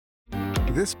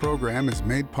This program is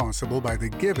made possible by the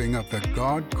giving of the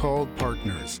God-called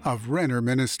partners of Renner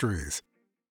Ministries.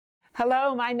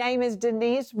 Hello, my name is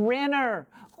Denise Renner.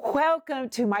 Welcome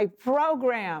to my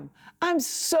program. I'm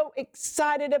so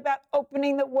excited about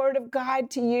opening the Word of God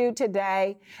to you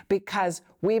today because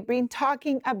we've been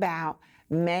talking about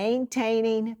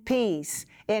maintaining peace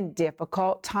in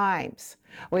difficult times.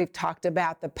 We've talked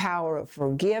about the power of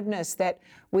forgiveness, that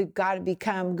we've got to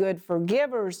become good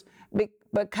forgivers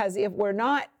because if we're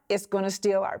not, it's going to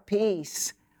steal our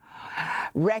peace.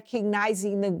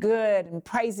 Recognizing the good and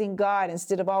praising God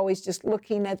instead of always just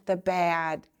looking at the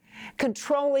bad.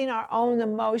 Controlling our own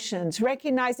emotions,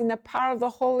 recognizing the power of the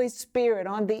Holy Spirit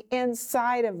on the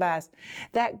inside of us,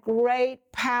 that great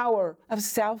power of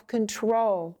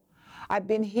self-control. I've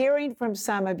been hearing from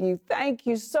some of you. Thank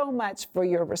you so much for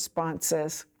your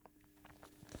responses.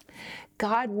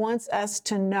 God wants us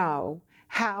to know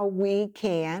how we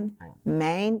can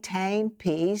maintain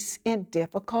peace in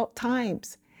difficult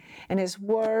times. And His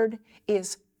Word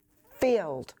is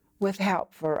filled with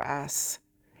help for us.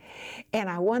 And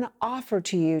I want to offer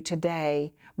to you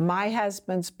today my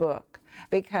husband's book,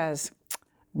 because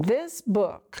this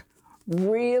book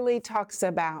really talks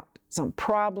about some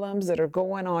problems that are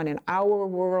going on in our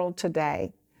world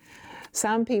today.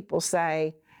 Some people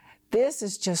say, this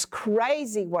is just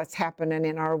crazy what's happening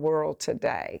in our world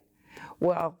today.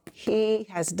 Well, he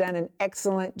has done an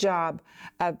excellent job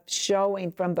of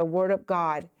showing from the Word of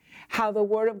God how the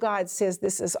Word of God says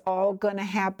this is all going to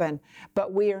happen,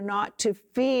 but we are not to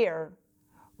fear.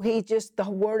 The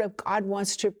Word of God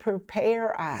wants to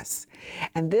prepare us.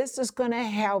 And this is going to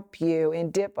help you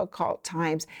in difficult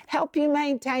times, help you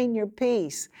maintain your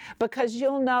peace, because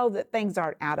you'll know that things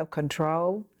aren't out of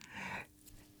control.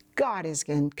 God is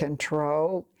in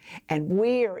control, and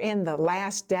we are in the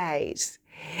last days,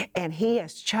 and He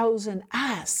has chosen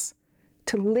us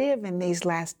to live in these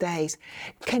last days.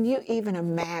 Can you even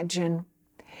imagine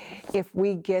if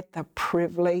we get the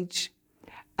privilege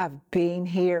of being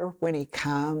here when He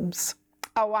comes?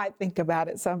 Oh, I think about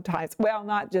it sometimes. Well,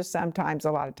 not just sometimes,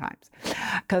 a lot of times.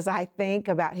 Because I think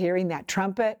about hearing that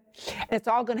trumpet. And it's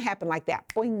all going to happen like that,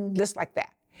 boing, just like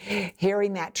that.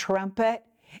 Hearing that trumpet.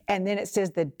 And then it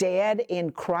says the dead in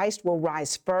Christ will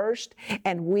rise first,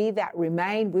 and we that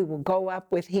remain, we will go up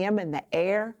with Him in the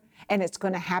air. And it's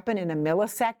going to happen in a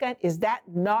millisecond. Is that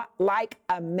not like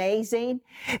amazing?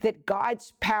 That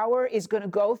God's power is going to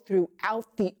go throughout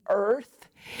the earth.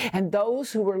 And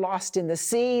those who were lost in the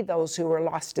sea, those who were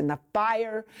lost in the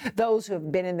fire, those who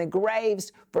have been in the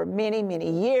graves for many,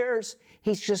 many years,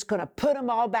 He's just going to put them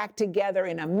all back together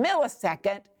in a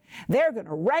millisecond. They're going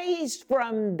to raise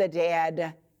from the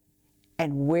dead,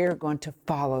 and we're going to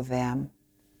follow them.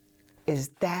 Is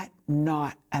that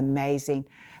not amazing?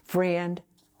 Friend,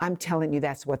 I'm telling you,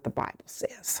 that's what the Bible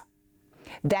says.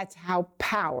 That's how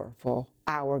powerful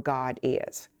our God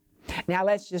is. Now,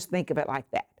 let's just think of it like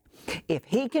that. If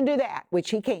He can do that, which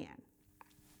He can,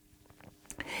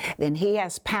 then He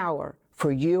has power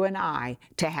for you and I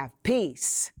to have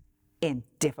peace in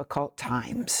difficult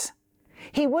times.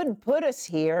 He wouldn't put us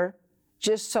here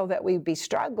just so that we'd be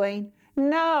struggling.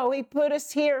 No, He put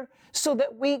us here so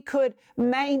that we could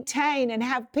maintain and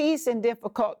have peace in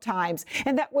difficult times,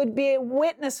 and that would be a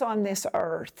witness on this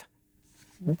earth.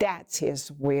 That's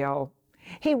His will.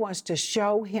 He wants to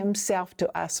show Himself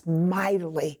to us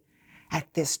mightily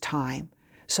at this time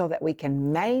so that we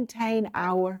can maintain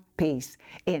our peace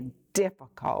in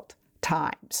difficult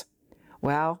times.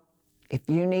 Well, if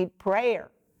you need prayer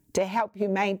to help you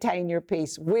maintain your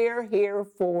peace, we're here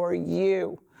for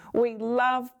you. We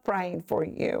love praying for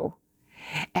you.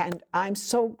 And I'm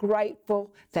so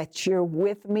grateful that you're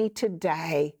with me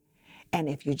today. And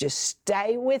if you just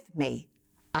stay with me,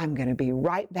 I'm going to be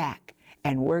right back,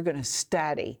 and we're going to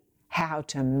study how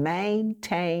to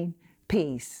maintain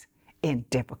peace in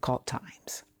difficult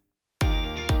times.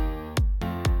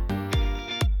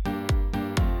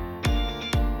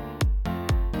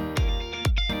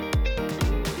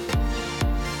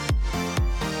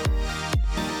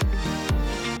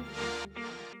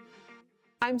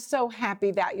 I'm so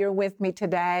happy that you're with me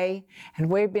today, and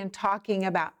we've been talking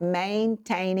about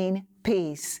maintaining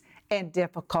peace in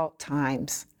difficult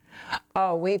times.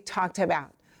 Oh, we've talked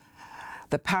about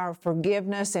the power of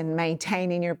forgiveness and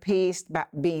maintaining your peace,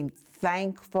 about being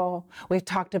thankful. We've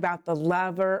talked about the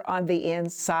lover on the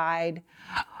inside.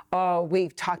 Oh,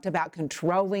 we've talked about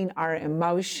controlling our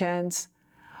emotions.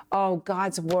 Oh,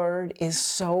 God's Word is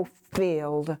so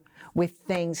filled with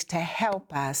things to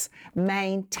help us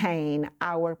maintain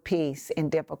our peace in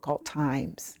difficult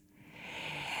times.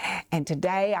 And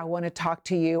today I want to talk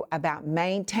to you about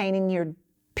maintaining your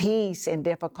peace in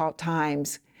difficult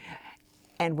times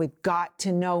And we've got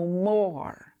to know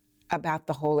more about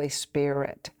the Holy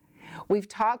Spirit. We've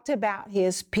talked about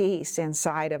His peace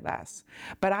inside of us,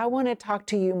 but I want to talk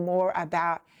to you more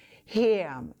about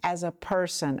Him as a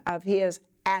person, of His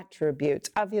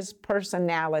attributes, of His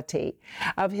personality,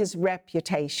 of His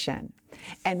reputation.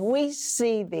 And we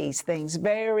see these things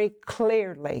very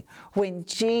clearly when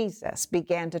Jesus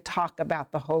began to talk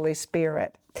about the Holy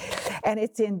Spirit. And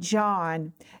it's in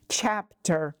John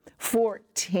chapter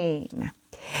 14.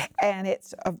 And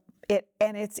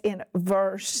it's in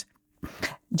verse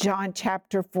John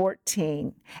chapter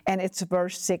 14, and it's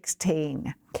verse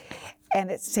 16. And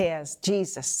it says,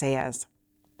 Jesus says,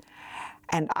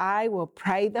 "And I will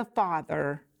pray the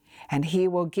Father, and He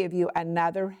will give you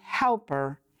another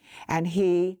helper, and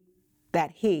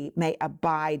that He may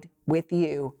abide with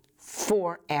you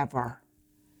forever."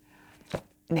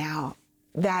 Now,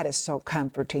 that is so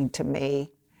comforting to me,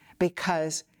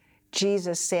 because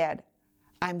Jesus said,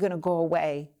 I'm going to go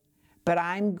away, but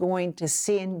I'm going to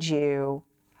send you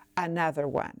another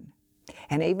one.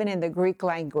 And even in the Greek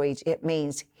language, it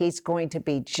means He's going to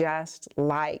be just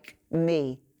like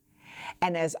me.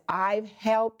 And as I've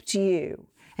helped you,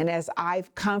 and as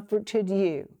I've comforted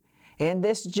you in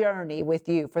this journey with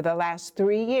you for the last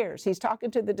 3 years, He's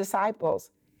talking to the disciples.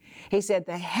 He said,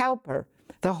 the Helper,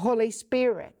 the Holy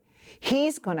Spirit,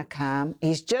 He's going to come.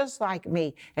 He's just like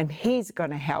me, and He's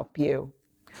going to help you.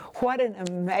 What an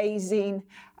amazing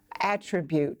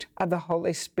attribute of the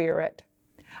Holy Spirit.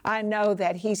 I know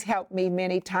that He's helped me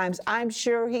many times. I'm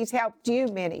sure He's helped you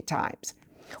many times.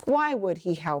 Why would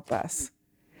He help us?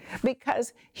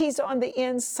 Because He's on the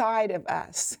inside of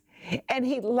us, and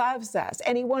He loves us,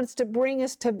 and He wants to bring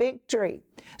us to victory.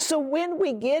 So when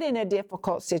we get in a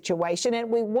difficult situation and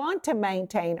we want to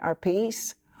maintain our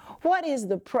peace, what is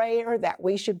the prayer that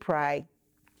we should pray?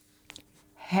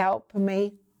 Help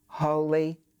me,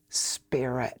 Holy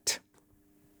Spirit.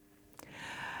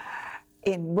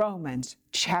 In Romans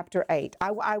chapter 8,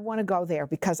 I want to go there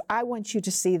because I want you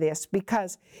to see this,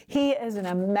 because He is an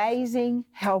amazing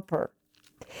helper.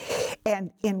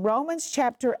 And in Romans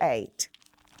chapter 8,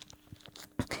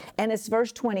 and it's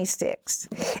verse 26,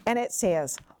 and it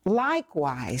says,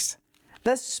 likewise,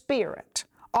 the Spirit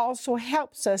also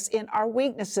helps us in our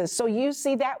weaknesses. So you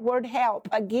see that word help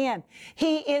again.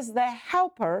 He is the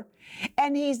helper,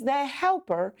 and He's the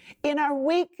helper in our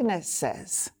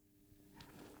weaknesses.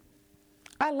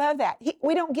 I love that.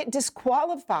 We don't get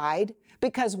disqualified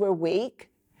because we're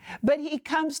weak, but He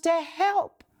comes to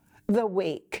help the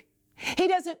weak. He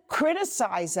doesn't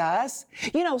criticize us.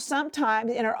 You know,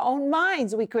 sometimes in our own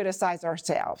minds we criticize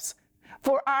ourselves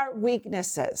for our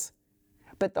weaknesses.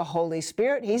 But the Holy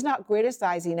Spirit, He's not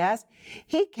criticizing us.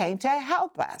 He came to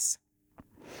help us.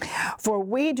 For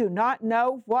we do not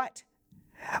know what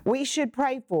we should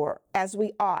pray for as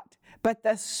we ought, but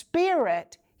the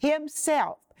Spirit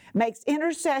Himself makes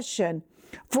intercession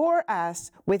for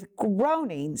us with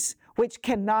groanings which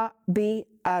cannot be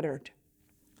uttered.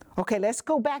 Okay, let's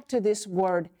go back to this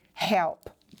word help.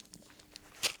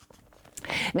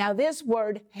 Now, this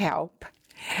word help,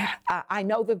 I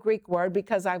know the Greek word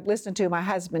because I've listened to my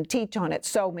husband teach on it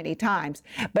so many times,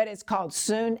 but it's called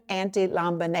sun anti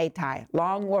lambanetai.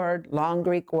 Long word, long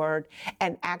Greek word,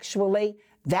 and actually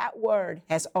that word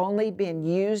has only been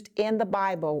used in the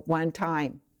Bible one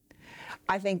time.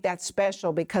 I think that's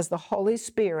special because the Holy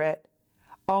Spirit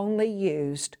only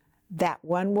used that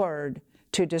one word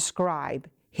to describe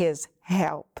His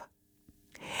help.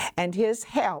 And His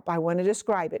help, I want to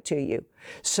describe it to you.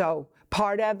 So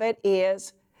part of it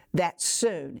is that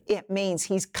soon. It means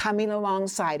He's coming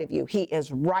alongside of you. He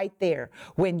is right there.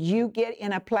 When you get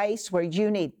in a place where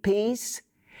you need peace,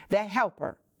 the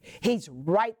helper, He's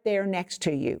right there next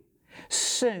to you.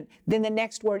 Soon. Then the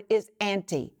next word is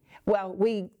anti. Well,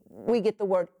 we get the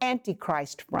word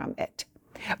antichrist from it.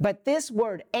 But this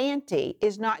word anti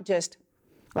is not just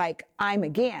like I'm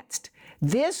against.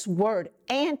 This word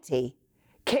anti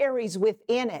carries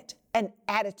within it an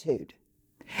attitude.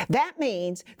 That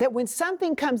means that when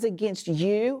something comes against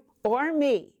you or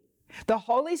me, the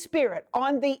Holy Spirit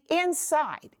on the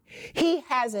inside, He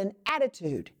has an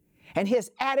attitude. And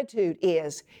His attitude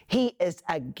is He is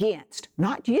against,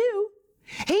 not you.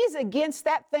 He's against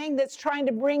that thing that's trying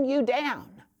to bring you down.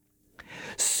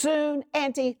 Sun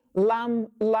anti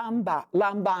lambano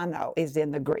is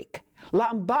in the Greek.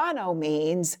 Lambano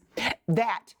means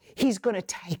that He's going to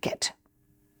take it.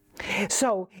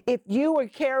 So if you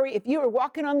were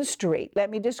walking on the street, let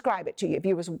me describe it to you. If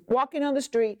you was walking on the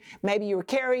street, maybe you were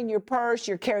carrying your purse,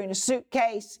 you're carrying a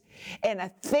suitcase, and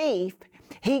a thief,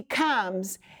 he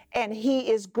comes and he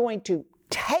is going to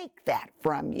take that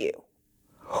from you.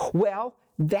 Well,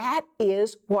 That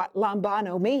is what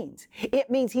lambano means. It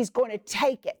means he's going to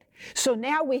take it. So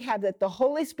now we have that the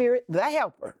Holy Spirit, the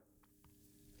helper,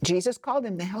 Jesus called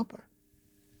him the helper.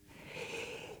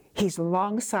 He's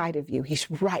alongside of you. He's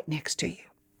right next to you.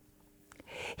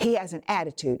 He has an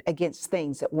attitude against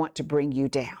things that want to bring you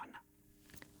down.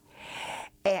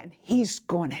 And he's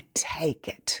going to take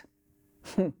it.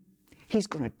 He's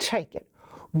going to take it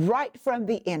right from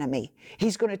the enemy.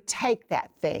 He's going to take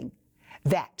that thing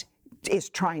that is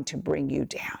trying to bring you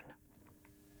down.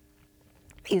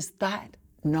 Is that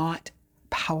not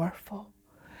powerful?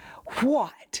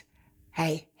 What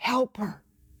a helper.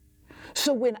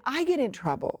 So when I get in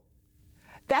trouble,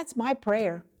 that's my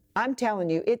prayer. I'm telling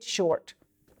you, it's short.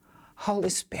 Holy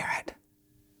Spirit,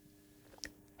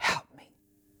 help me.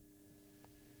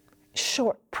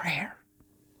 Short prayer,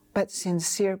 but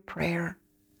sincere prayer.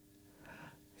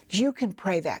 You can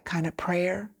pray that kind of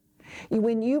prayer.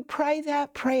 When you pray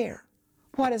that prayer,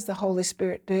 what does the Holy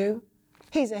Spirit do?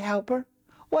 He's a helper.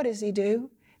 What does he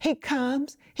do? He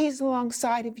comes, he's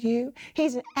alongside of you. He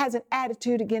has an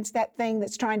attitude against that thing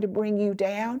that's trying to bring you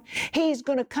down. He's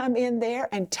going to come in there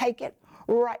and take it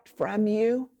right from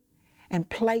you and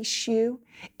place you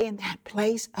in that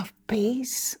place of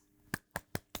peace.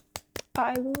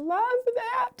 I love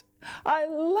that. I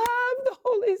love the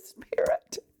Holy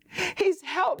Spirit. He's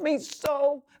helped me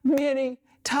so many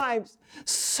times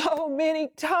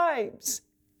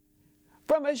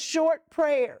from a short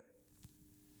prayer.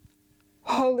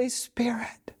 Holy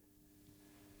Spirit,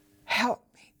 help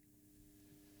me.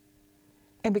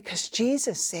 And because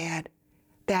Jesus said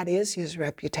that is his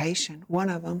reputation, one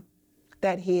of them,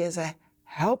 that he is a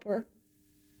helper,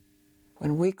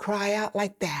 when we cry out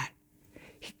like that,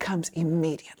 he comes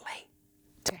immediately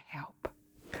to help.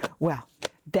 Well,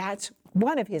 that's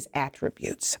one of his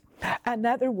attributes.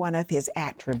 Another one of his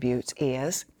attributes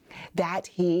is that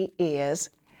he is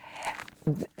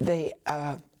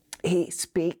he's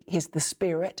the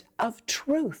Spirit of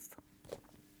truth.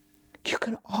 You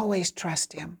can always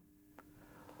trust him.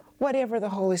 Whatever the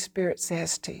Holy Spirit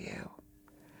says to you.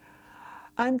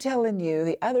 I'm telling you,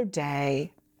 the other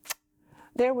day,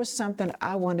 there was something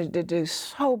I wanted to do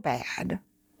so bad.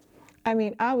 I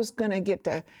mean, I was going to get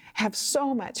to have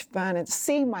so much fun and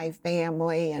see my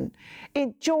family and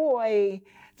enjoy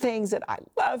things that I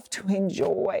love to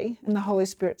enjoy. And the Holy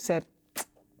Spirit said,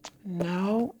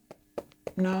 no,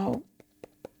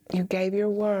 you gave your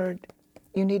word.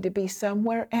 You need to be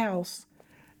somewhere else,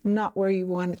 not where you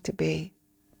wanted to be.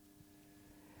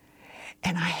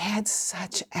 And I had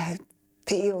such a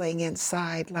feeling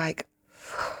inside like,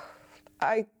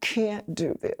 I can't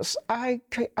do this. I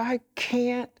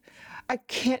can't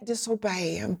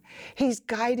disobey him. He's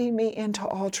guiding me into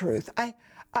all truth.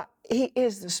 He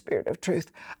is the Spirit of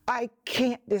truth. I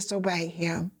can't disobey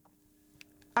him.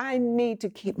 I need to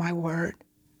keep my word.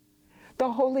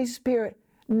 The Holy Spirit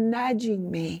nudging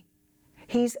me.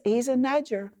 He's a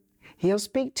nudger. He'll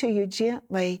speak to you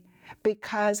gently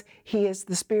because he is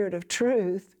the Spirit of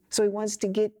truth. So he wants to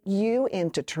get you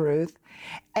into truth.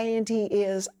 And he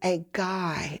is a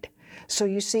guide. So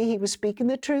you see, he was speaking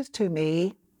the truth to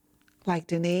me. Like,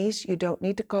 Denise, you don't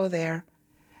need to go there.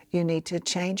 You need to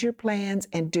change your plans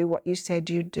and do what you said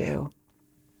you'd do.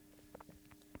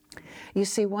 You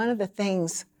see, one of the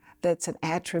things that's an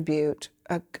attribute,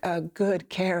 a good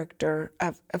character,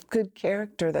 of good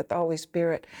character that the Holy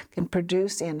Spirit can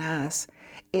produce in us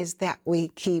is that we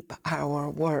keep our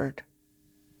word.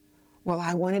 Well,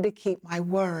 I wanted to keep my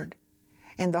word,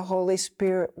 and the Holy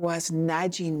Spirit was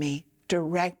nudging me,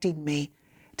 directing me.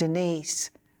 Denise,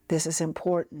 this is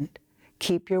important.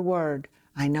 Keep your word.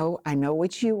 I know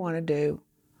what you want to do,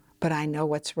 but I know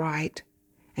what's right.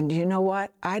 And you know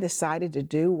what? I decided to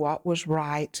do what was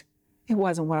right. It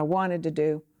wasn't what I wanted to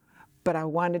do, but I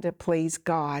wanted to please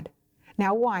God.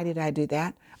 Now, why did I do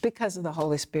that? Because of the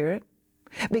Holy Spirit,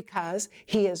 because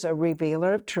he is a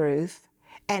revealer of truth,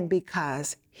 and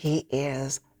because he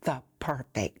is the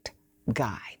perfect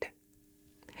guide.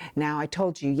 Now, I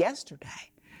told you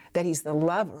yesterday that he's the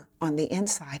lover on the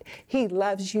inside. He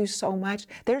loves you so much.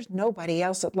 There's nobody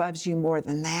else that loves you more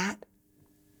than that.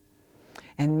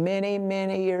 And many,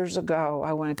 many years ago,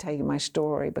 I want to tell you my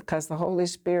story because the Holy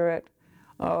Spirit,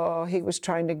 he was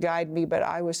trying to guide me, but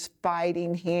I was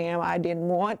fighting him. I didn't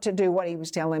want to do what he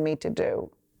was telling me to do.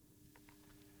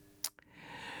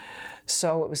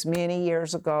 So it was many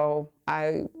years ago.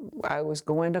 I was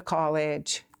going to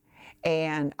college,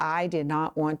 and I did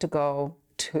not want to go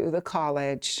to the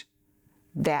college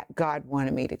that God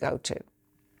wanted me to go to.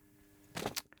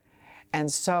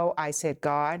 And so I said,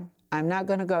 God, I'm not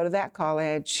going to go to that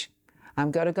college.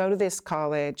 I'm going to go to this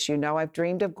college. You know, I've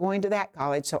dreamed of going to that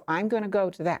college, so I'm going to go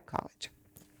to that college.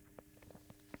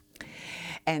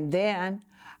 And then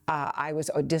I was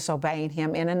disobeying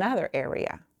him in another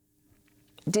area.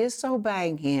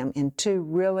 Disobeying him in two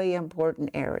really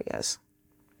important areas.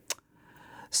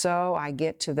 So I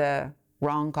get to the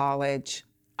wrong college.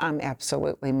 I'm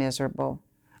absolutely miserable.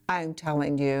 I'm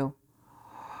telling you,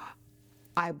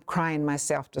 I'm crying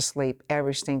myself to sleep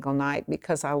every single night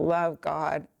because I love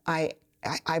God. I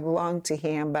belong to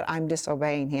him, but I'm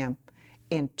disobeying him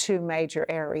in two major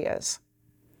areas.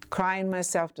 Crying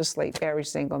myself to sleep every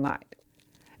single night.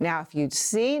 Now, if you'd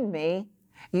seen me,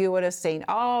 you would have seen,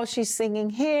 oh, she's singing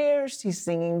here, she's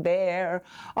singing there.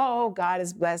 Oh, God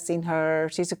is blessing her.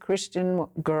 She's a Christian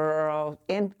girl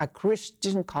in a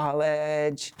Christian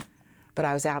college. But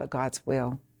I was out of God's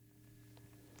will.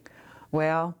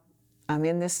 Well, I'm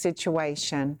in this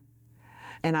situation,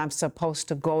 and I'm supposed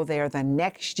to go there the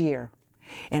next year.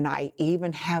 And I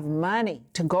even have money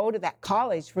to go to that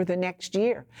college for the next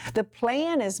year. The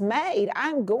plan is made.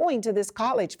 I'm going to this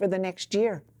college for the next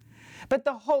year. But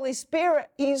the Holy Spirit,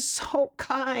 he's so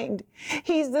kind.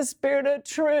 He's the Spirit of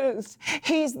truth.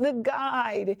 He's the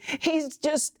guide. He's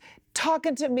just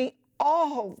talking to me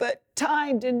all the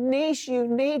time. Denise, you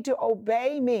need to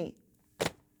obey me.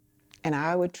 And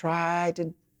I would try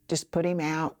to just put him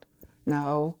out.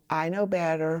 No, I know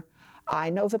better. I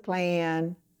know the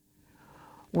plan.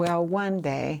 Well, one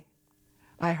day,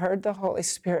 I heard the Holy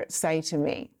Spirit say to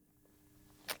me,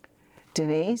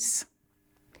 Denise,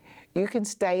 you can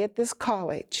stay at this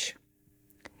college,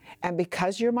 and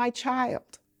because you're my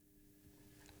child,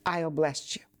 I'll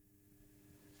bless you.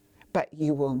 But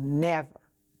you will never,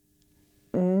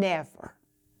 never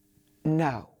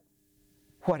know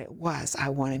what it was I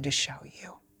wanted to show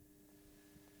you.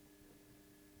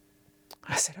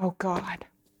 I said, oh God,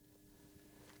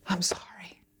 I'm sorry.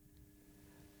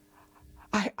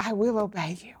 I will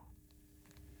obey you.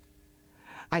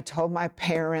 I told my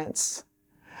parents.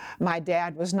 My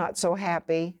dad was not so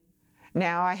happy.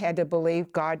 Now I had to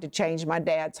believe God to change my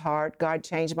dad's heart. God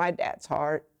changed my dad's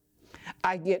heart.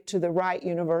 I get to the right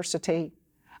university.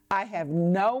 I have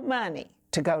no money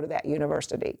to go to that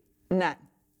university. None.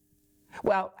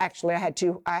 Well, actually,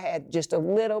 I had just a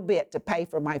little bit to pay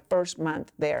for my first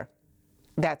month there.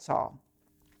 That's all.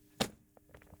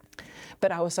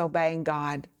 But I was obeying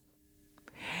God.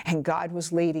 And God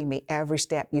was leading me every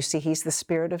step. You see, he's the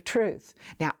Spirit of truth.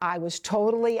 Now, I was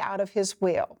totally out of his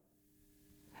will.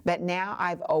 But now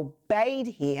I've obeyed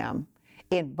him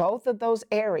in both of those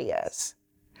areas.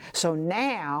 So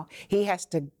now he has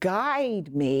to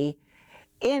guide me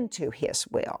into his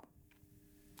will.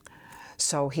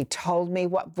 So he told me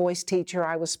what voice teacher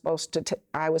I was supposed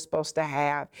to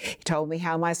have. He told me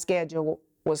how my schedule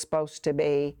was supposed to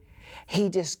be. He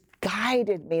just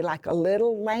guided me like a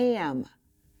little lamb.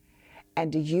 And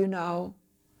do you know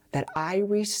that I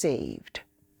received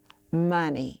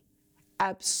money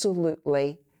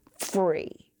absolutely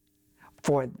free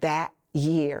for that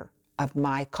year of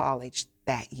my college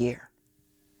that year?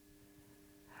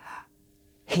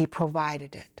 He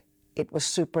provided it. It was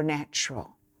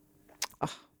supernatural.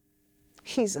 Oh,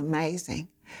 he's amazing.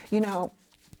 You know,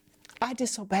 I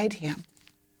disobeyed him.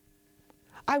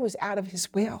 I was out of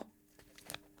his will.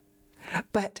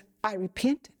 But I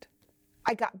repented.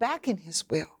 I got back in his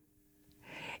will.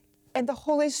 And the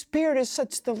Holy Spirit is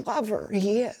such the lover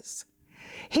he is.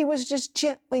 He was just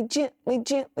gently,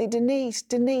 Denise,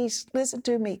 listen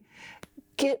to me.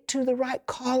 Get to the right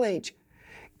college.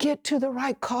 Get to the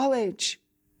right college.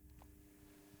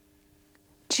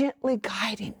 Gently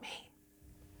guiding me.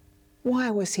 Why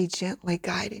was he gently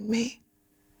guiding me?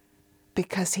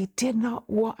 Because he did not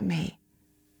want me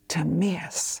to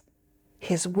miss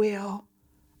his will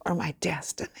or my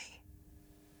destiny.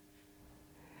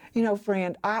 You know,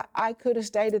 friend, I could have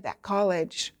stayed at that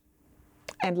college.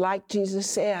 And like Jesus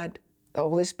said, the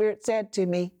Holy Spirit said to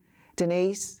me,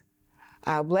 Denise,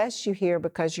 I'll bless you here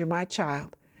because you're my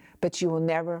child, but you will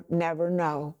never, never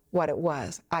know what it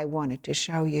was I wanted to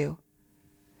show you.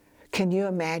 Can you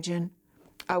imagine?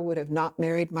 I would have not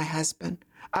married my husband.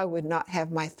 I would not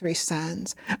have my 3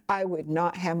 sons. I would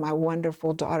not have my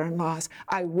wonderful daughter-in-laws.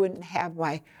 I wouldn't have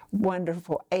my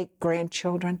wonderful 8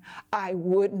 grandchildren. I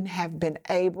wouldn't have been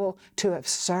able to have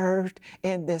served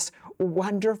in this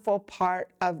wonderful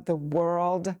part of the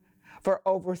world for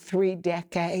over 3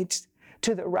 decades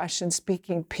to the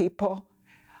Russian-speaking people.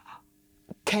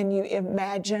 Can you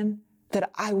imagine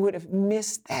that I would have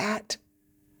missed that?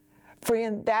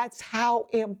 Friend, that's how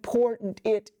important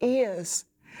it is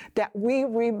that we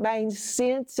remain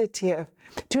sensitive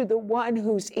to the one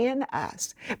who's in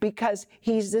us, because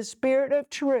he's the Spirit of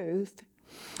truth.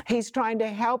 He's trying to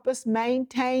help us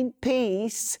maintain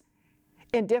peace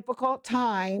in difficult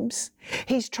times.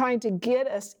 He's trying to get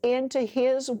us into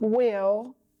His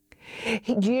will.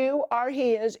 You are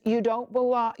His. You don't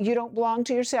belong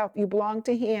to yourself. You belong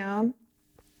to Him.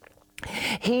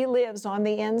 He lives on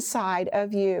the inside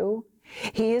of you.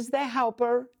 He is the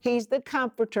helper. He's the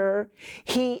comforter.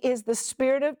 He is the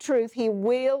Spirit of truth. He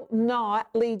will not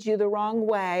lead you the wrong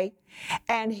way,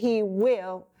 and He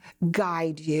will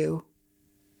guide you.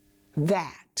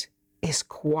 That is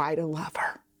quite a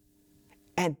lover.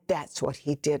 And that's what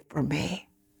He did for me.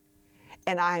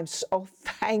 And I am so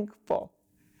thankful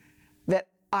that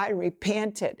I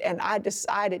repented and I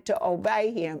decided to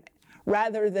obey Him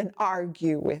rather than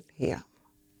argue with Him.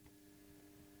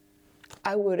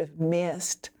 I would have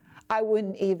missed. I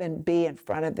wouldn't even be in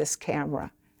front of this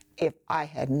camera if I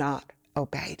had not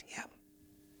obeyed Him.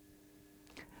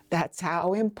 That's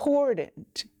how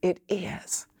important it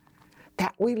is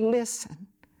that we listen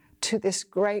to this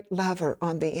great lover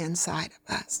on the inside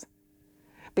of us.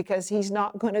 Because He's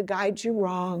not going to guide you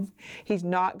wrong. He's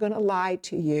not going to lie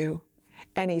to you.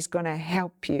 And He's going to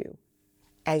help you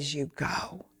as you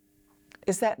go.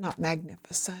 Is that not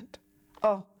magnificent?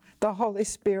 Oh, the Holy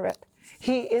Spirit.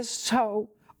 He is so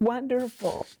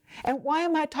wonderful. And why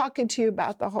am I talking to you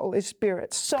about the Holy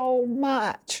Spirit so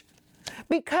much?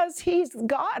 Because He's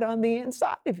God on the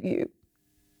inside of you.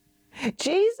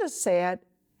 Jesus said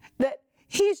that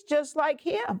He's just like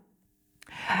Him.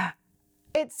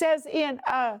 It says in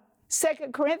 2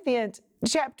 Corinthians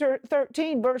chapter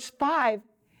 13, verse 5,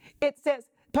 it says,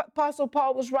 Apostle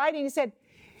Paul was writing, he said,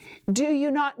 do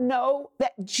you not know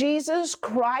that Jesus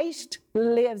Christ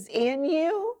lives in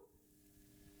you?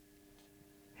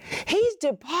 He's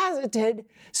deposited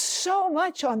so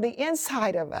much on the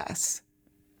inside of us.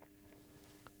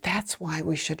 That's why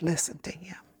we should listen to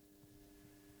Him.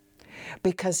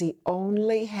 Because He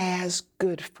only has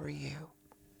good for you.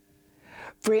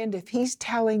 Friend, if He's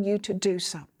telling you to do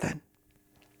something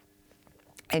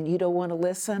and you don't want to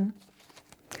listen,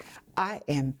 I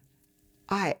am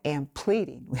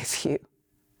pleading with you.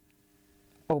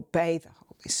 Obey the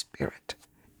Holy Spirit.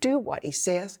 Do what He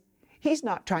says. He's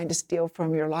not trying to steal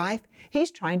from your life.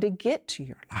 He's trying to get to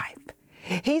your life.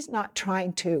 He's not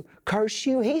trying to curse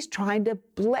you. He's trying to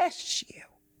bless you.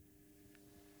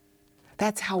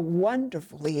 That's how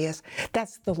wonderful He is.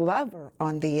 That's the lover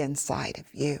on the inside of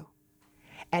you.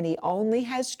 And He only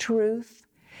has truth.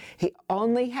 He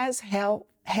only has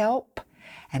help,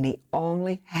 and He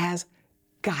only has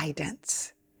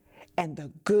guidance and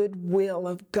the goodwill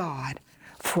of God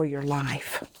for your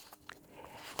life.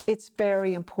 It's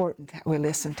very important that we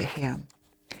listen to Him,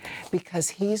 because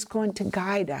He's going to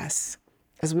guide us.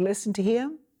 As we listen to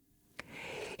Him,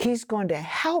 He's going to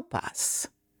help us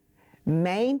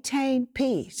maintain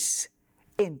peace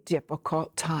in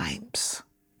difficult times.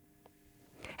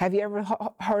 Have you ever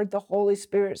heard the Holy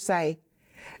Spirit say,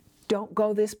 don't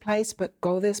go this place, but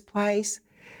go this place?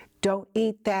 Don't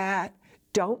eat that.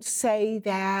 Don't say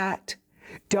that.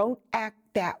 Don't act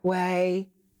that way.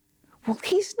 Well,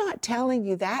 He's not telling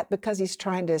you that because He's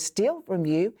trying to steal from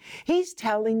you. He's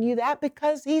telling you that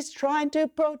because He's trying to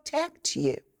protect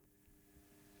you.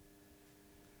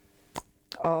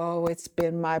 Oh, it's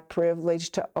been my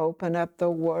privilege to open up the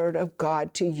Word of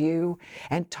God to you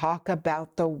and talk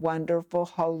about the wonderful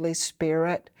Holy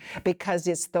Spirit, because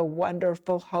it's the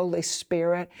wonderful Holy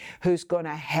Spirit who's going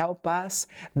to help us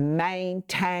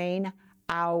maintain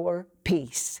our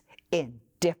peace in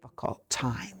difficult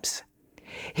times.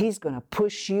 He's going to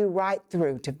push you right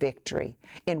through to victory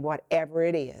in whatever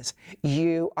it is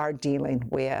you are dealing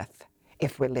with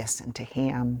if we listen to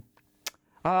Him.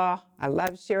 Oh, I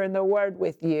love sharing the Word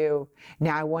with you.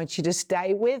 Now I want you to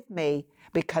stay with me,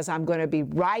 because I'm going to be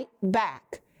right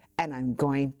back and I'm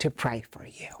going to pray for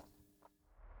you.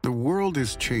 The world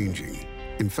is changing.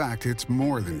 In fact, it's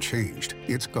more than changed.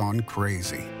 It's gone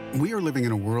crazy. We are living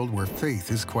in a world where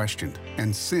faith is questioned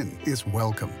and sin is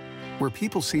welcome, where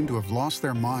people seem to have lost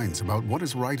their minds about what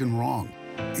is right and wrong.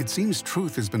 It seems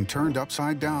truth has been turned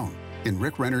upside down. In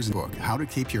Rick Renner's book, How to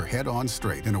Keep Your Head On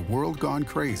Straight in a World Gone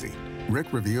Crazy,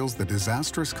 Rick reveals the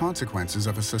disastrous consequences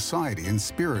of a society in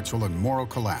spiritual and moral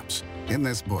collapse. In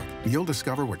this book, you'll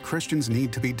discover what Christians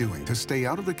need to be doing to stay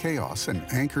out of the chaos and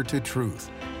anchor to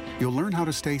truth. You'll learn how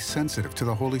to stay sensitive to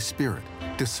the Holy Spirit,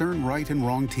 discern right and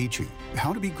wrong teaching,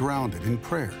 how to be grounded in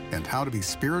prayer, and how to be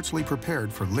spiritually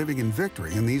prepared for living in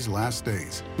victory in these last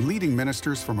days. Leading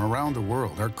ministers from around the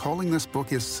world are calling this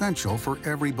book essential for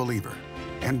every believer.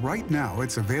 And right now,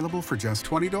 it's available for just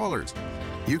 $20.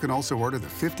 You can also order the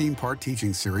 15-part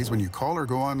teaching series when you call or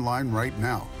go online right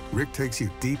now. Rick takes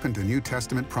you deep into New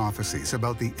Testament prophecies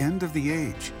about the end of the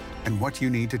age and what you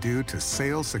need to do to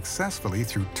sail successfully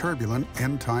through turbulent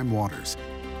end-time waters.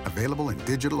 Available in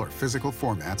digital or physical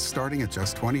formats starting at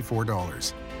just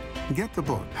 $24. Get the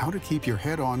book, How to Keep Your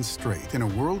Head On Straight in a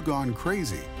World Gone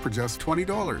Crazy, for just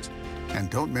 $20. And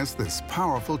don't miss this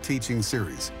powerful teaching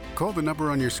series. Call the number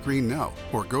on your screen now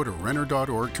or go to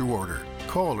Renner.org to order.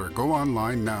 Call or go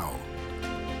online now.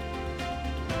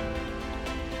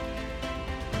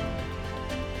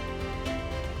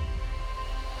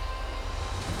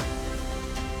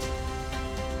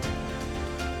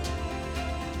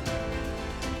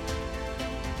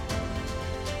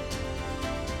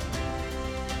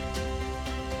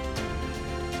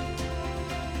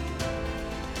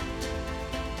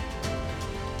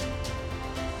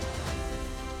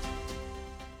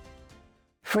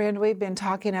 Friend, we've been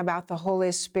talking about the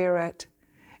Holy Spirit,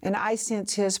 and I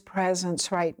sense His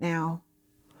presence right now.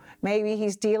 Maybe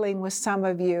He's dealing with some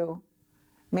of you.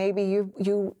 Maybe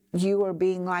you are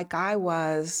being like I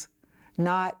was,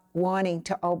 not wanting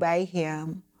to obey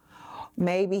Him.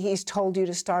 Maybe He's told you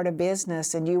to start a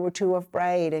business and you were too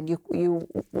afraid and you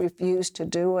refused to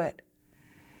do it.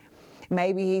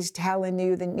 Maybe He's telling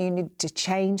you that you need to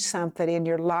change something in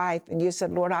your life and you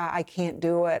said, Lord, I can't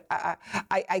do it.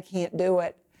 I can't do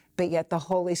it. But yet the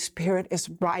Holy Spirit is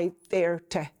right there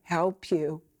to help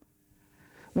you.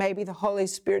 Maybe the Holy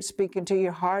Spirit speaking to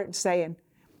your heart and saying,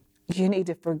 you need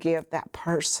to forgive that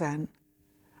person.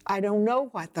 I don't know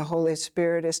what the Holy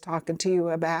Spirit is talking to you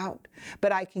about,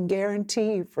 but I can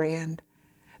guarantee you, friend,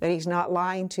 that He's not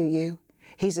lying to you.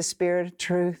 He's a Spirit of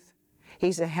truth.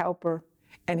 He's a helper,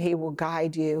 and He will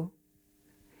guide you.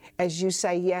 As you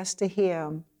say yes to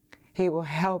Him, He will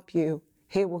help you.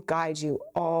 He will guide you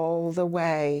all the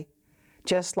way,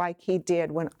 just like He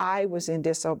did when I was in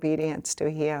disobedience to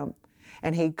Him.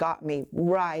 And He got me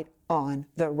right on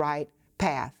the right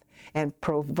path and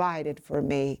provided for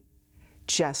me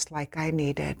just like I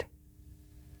needed.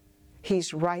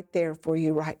 He's right there for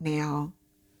you right now.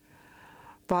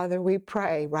 Father, we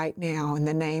pray right now in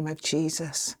the name of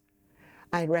Jesus.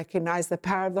 I recognize the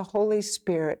power of the Holy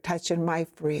Spirit touching my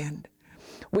friend.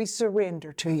 We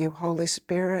surrender to you, Holy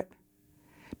Spirit,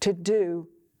 to do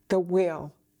the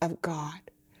will of God.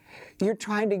 You're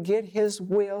trying to get His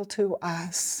will to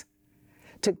us,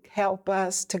 to help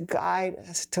us, to guide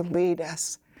us, to lead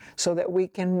us, so that we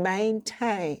can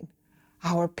maintain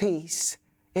our peace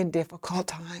in difficult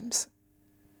times.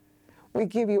 We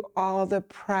give you all the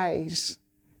praise.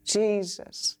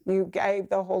 Jesus, you gave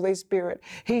the Holy Spirit.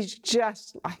 He's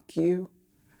just like you.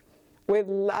 We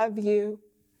love you.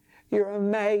 You're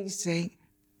amazing.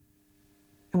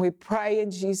 And we pray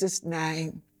in Jesus'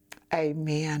 name,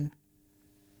 amen.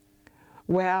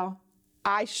 Well,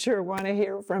 I sure want to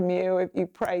hear from you if you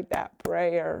prayed that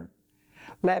prayer.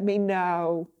 Let me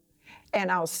know, and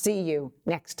I'll see you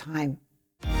next time.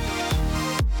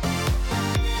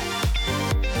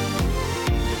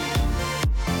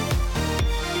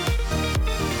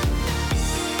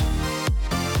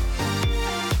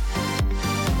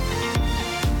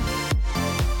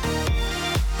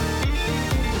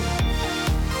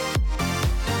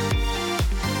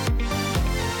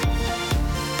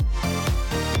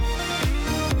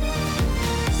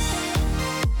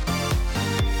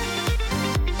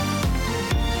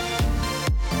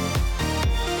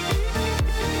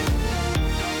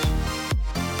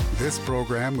 This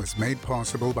program was made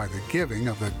possible by the giving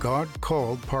of the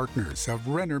God-called partners of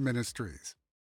Renner Ministries.